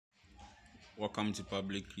Welcome to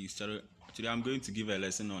Public History. Today I'm going to give a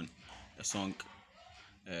lesson on a song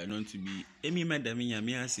known to be MENYAME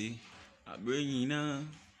ASE.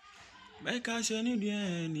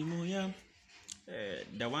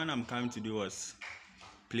 The one I'm coming to do was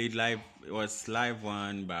played live. It was live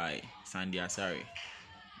one by ASARE.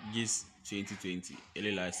 This 2020,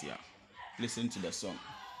 early last year. Listen to the song.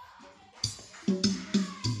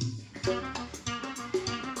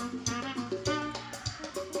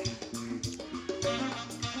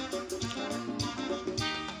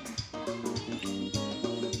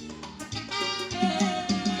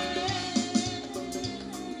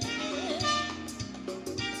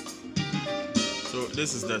 So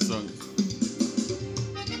this is the song.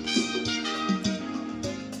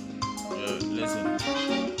 Listen.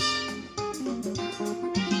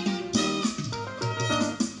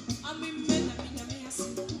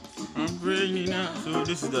 I'm praying now. So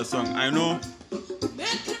this is the song. I know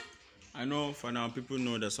for now people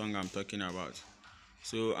know the song I'm talking about.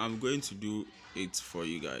 So I'm going to do it for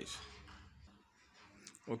you guys.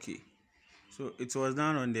 Okay. So it was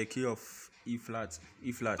done on the key of E flat.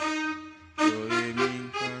 E flat. So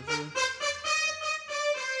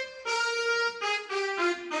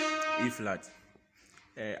E flat.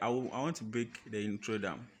 I want to break the intro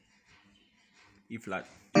down. E flat.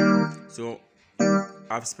 So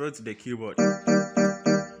I've spelled the keyboard,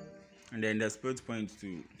 and then the spelled point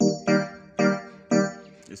to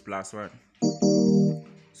is +1.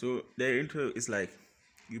 So the intro is like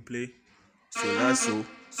you play so la so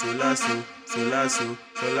la so la so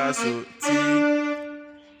la so ti.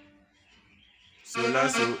 So la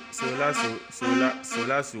so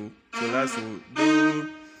la so do.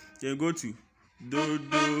 Then go to do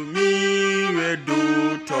mi re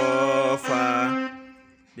do to fa.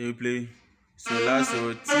 Then you play so la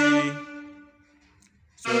so ti.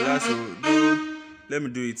 So la so do. Let me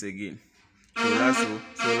do it again. So la so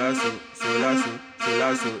ti. So la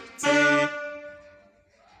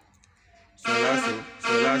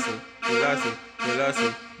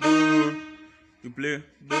so do. You play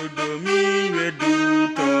do mi re do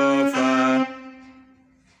to fa.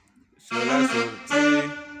 So la so ti.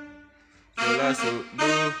 So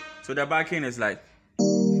do. So the backing is like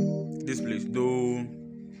this place. Do.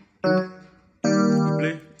 You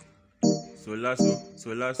play so la so.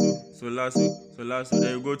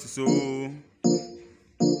 Then you go to so.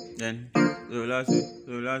 Then so la so.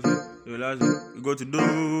 You go to do.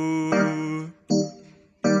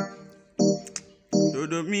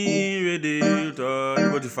 Do mi re do to. You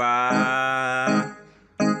go to fa.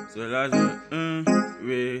 So la so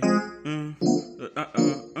re.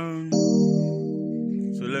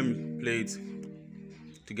 So let me play it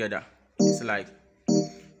together. It's like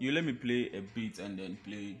you let me play a beat and then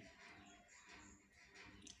play.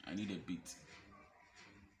 I need a beat.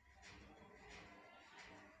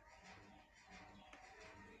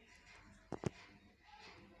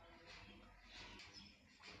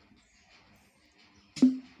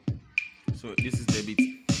 So this is the beat.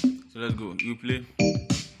 So let's go. You play.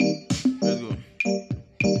 Let's go.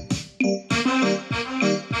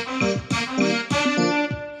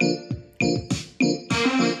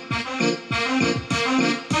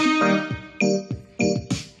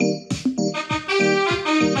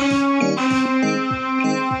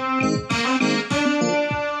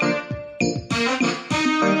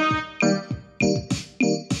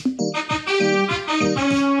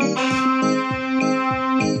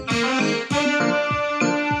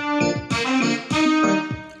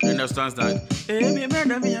 Understands that.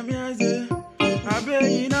 MENYAME ASE.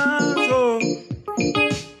 So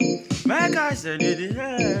make us a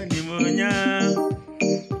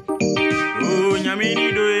oh, Nyamini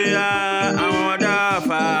do ya.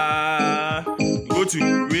 Go to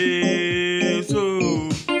re so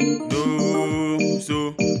do so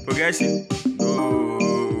progression do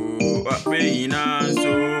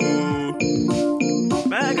so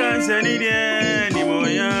make us a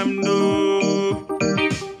do.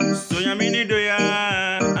 Nyamini do ya,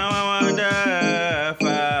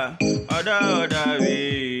 other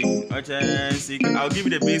way. I'll give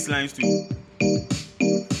you the bass lines too.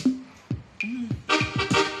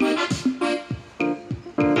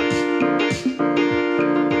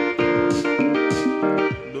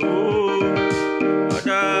 Do,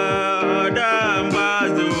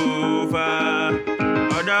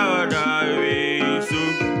 other way. So.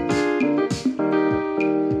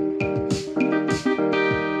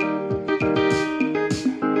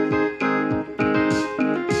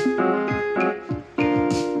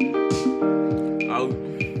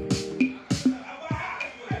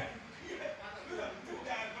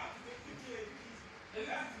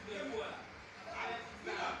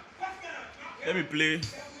 Let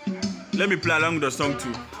me play along with the song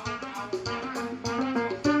too.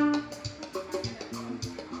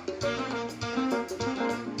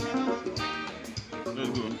 Let's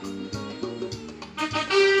go.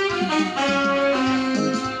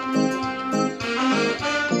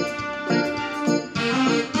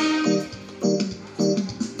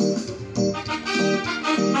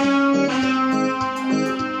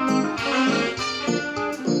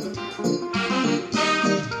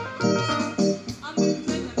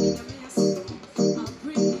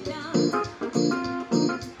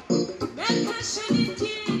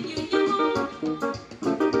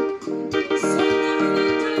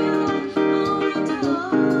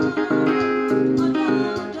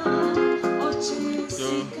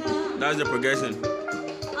 That's the progression.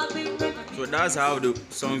 So that's how the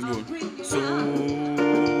songs go. So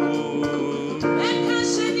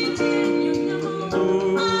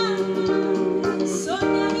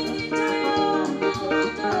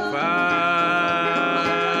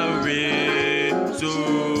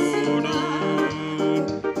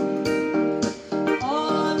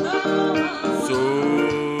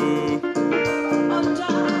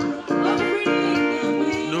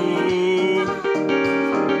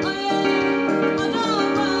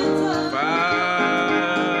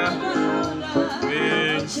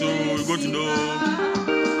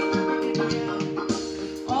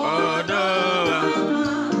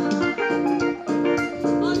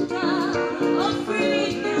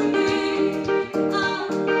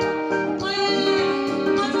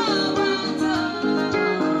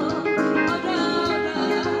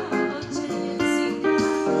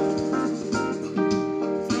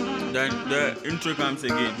then the intro comes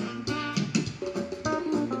again.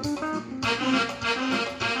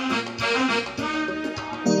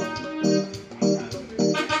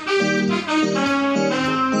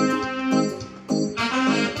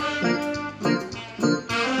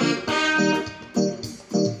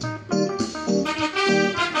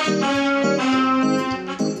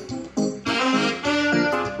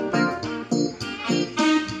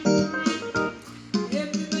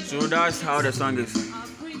 So that's how the song is.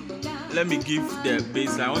 Let me give the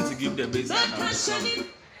bass line. I want to give the bass line of the song.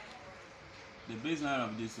 The bass line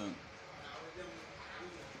of this song.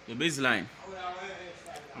 The bass line.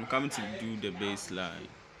 I'm coming to do the bass line.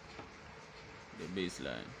 The bass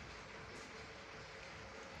line.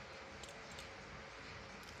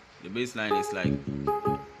 The bass line is like.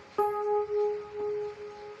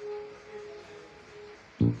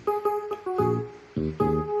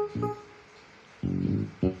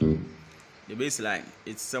 The bass line,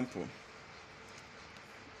 it's simple.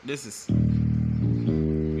 This is,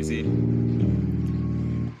 you see,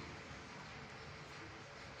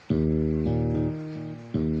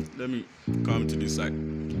 let me come to this side.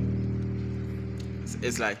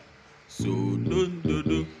 It's like so do do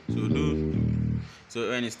do so do. So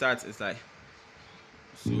when it starts, it's like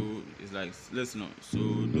so. It's like listen on so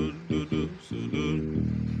do do do so do.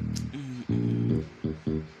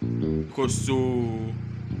 Because so.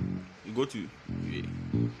 Go to yeah.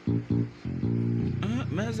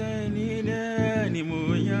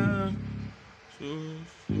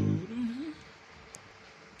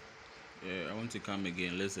 Yeah, I want to come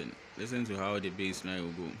again. Listen to how the bass line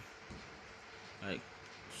will go. Like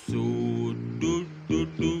so do do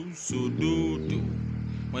do so do do.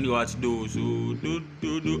 When you watch do so do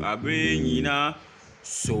do do abenyina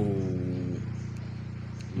so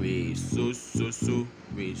we so we so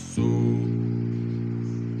we so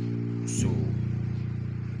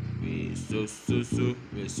we so.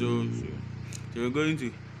 So we're going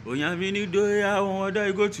to Onyamini do ya what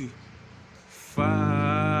I go to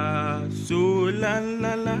fa so la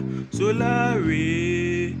la la so la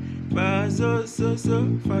re fa so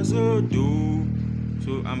fa so do.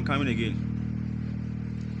 So I'm coming again.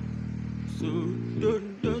 So do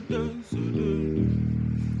do do so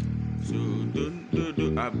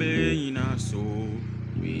do abenyina so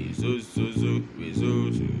we so we so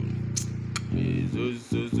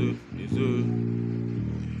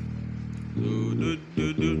do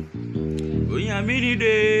do do. Onyamini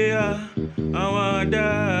de awada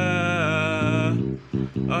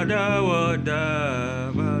wada.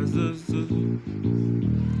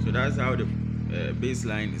 So that's how the bass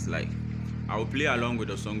line is like. I will play along with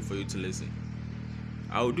the song for you to listen.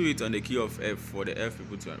 I will do it on the key of F for the F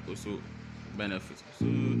people to also benefit. So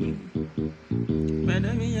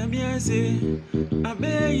MENYAME ASE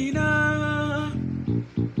abeina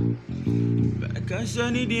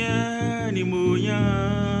bakashani dia ni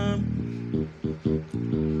MENYAME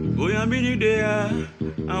Onyamini dia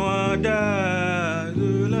awada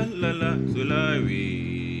la la la so la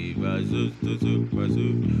we bazo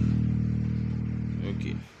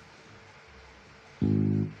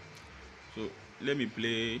let me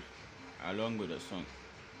play along with the song.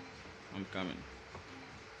 I'm coming.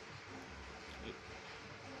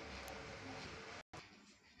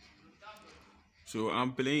 So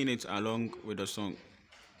I'm playing it along with the song.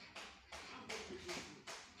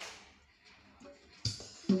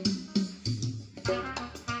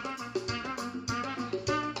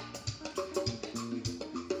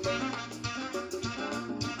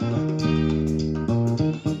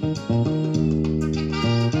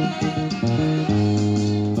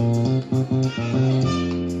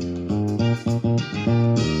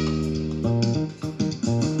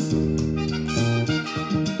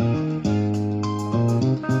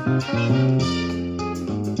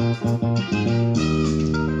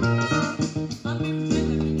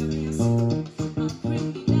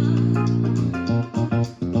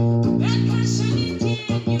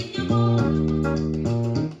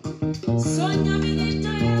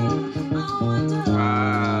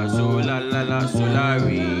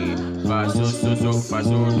 Solari, fa so fa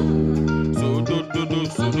so do, so do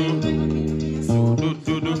so do, so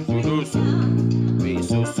do so, re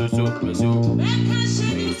so re so, re so re so, do.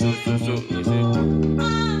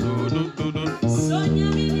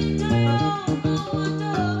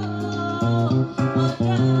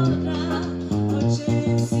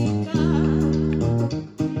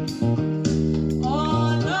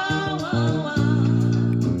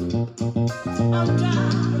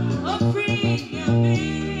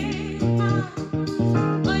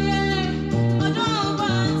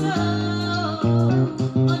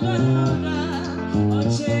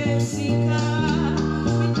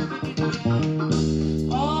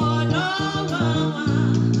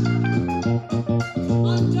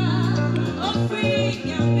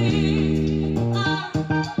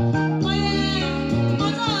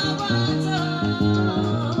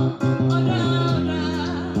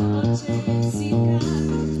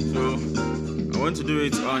 To do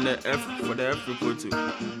it on the F for the F equal to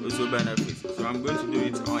also benefit. So I'm going to do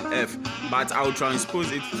it on F, but I'll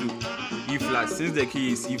transpose it to E flat since the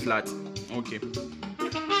key is E flat. Okay.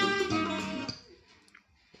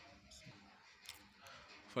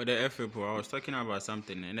 For the F equal, I was talking about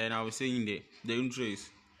something and then I was saying the intro is.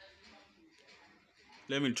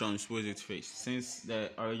 Let me transpose it first since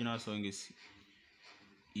the original song is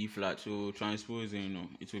E flat. So transposing,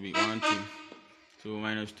 it will be 1 2. So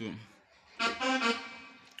 -2.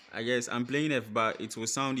 I guess I'm playing F, but it will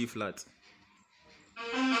sound E flat.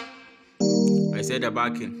 I said the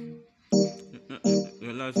backing.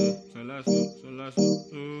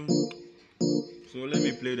 So let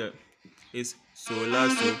me play that. It's so la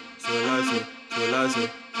so si, so la so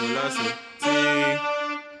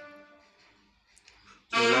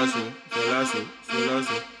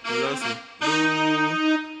do.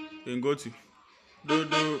 Then go to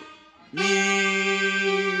do mi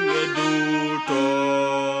re do to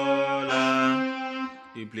la.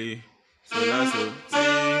 You play so la so si,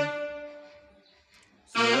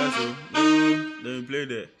 so la so do. Then you play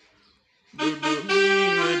there. Do mi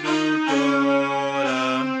re do to la.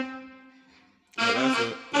 So la so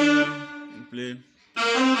you play.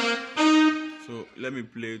 So let me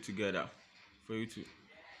play it together for you to,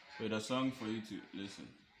 for the song for you to listen.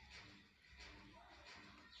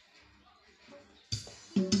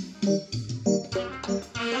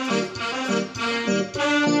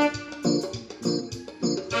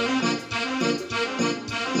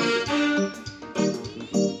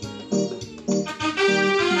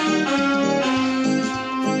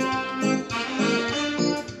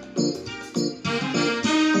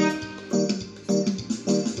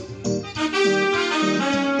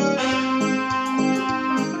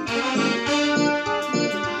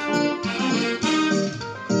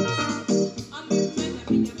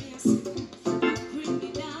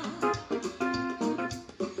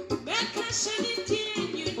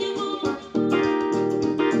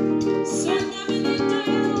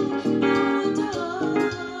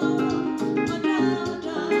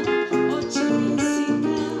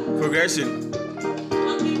 Progression.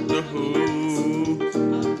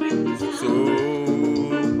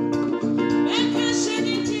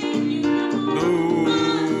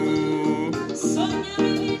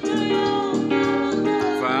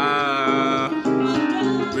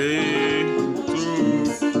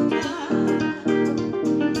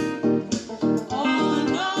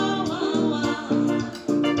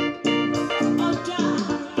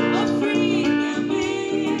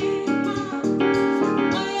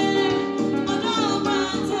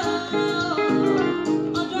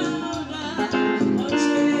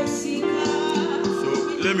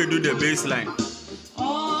 Let me do the bass line.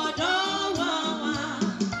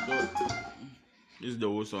 This is the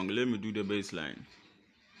whole song. Let me do the bass line.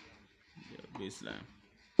 The bass line.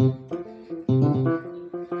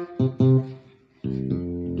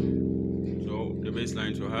 So the bass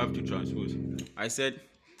lines will have to transpose. I said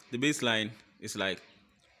the bass line is like,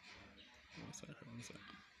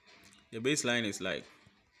 the bass line is like,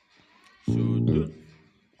 so do,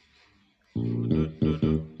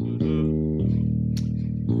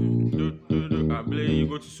 I play, you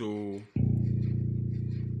go to so.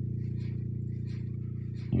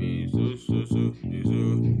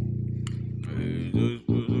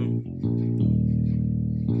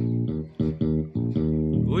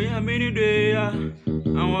 Oh yeah, many day, I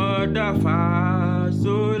want that far,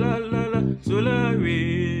 so la la la, so la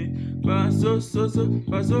re, fa so so so,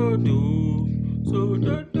 fa so do, so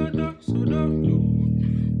do do do, so do do,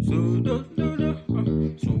 so do do do,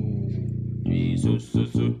 so we so so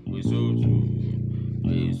so, we so so,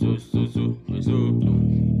 we so so so, we so do,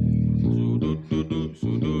 so do do do, so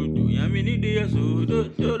do do. Yeah, many day, so do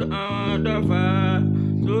do do, I want that far,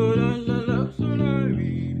 so la la la, so la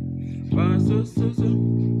re, fa so so so.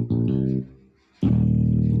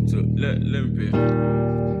 So let me play.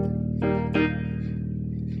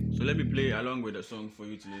 So let me play along with the song for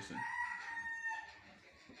you to listen.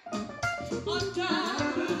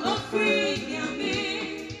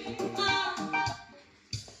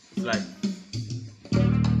 It's like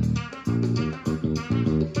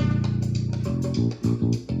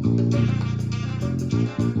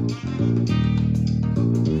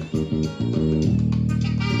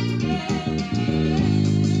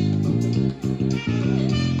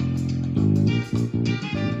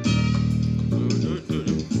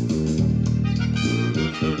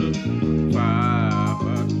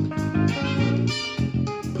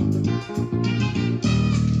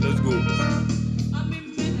let's go.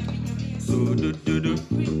 So do do do.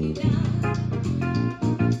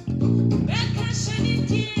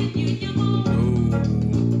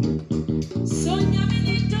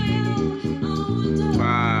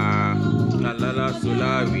 Fa la la la so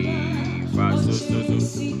la re, fa so so so.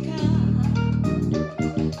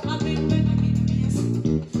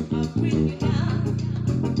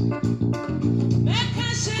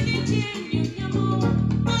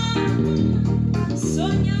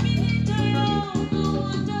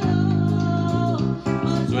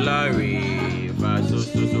 So la re, fa so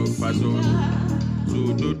so so, fa so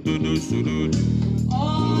so do do do, so do do, so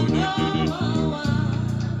do do do.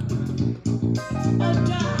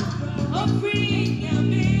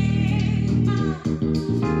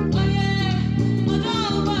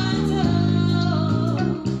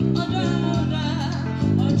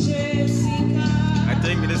 I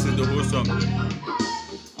think this is the whole song.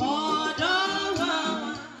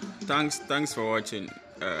 Thanks for watching.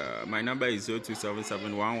 My number is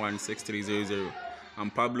 0277116300. I'm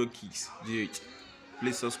Pablo Keys, GH.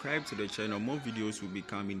 Please subscribe to the channel. More videos will be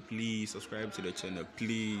coming. Please subscribe to the channel.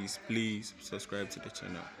 Please subscribe to the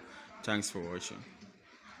channel. Thanks for watching.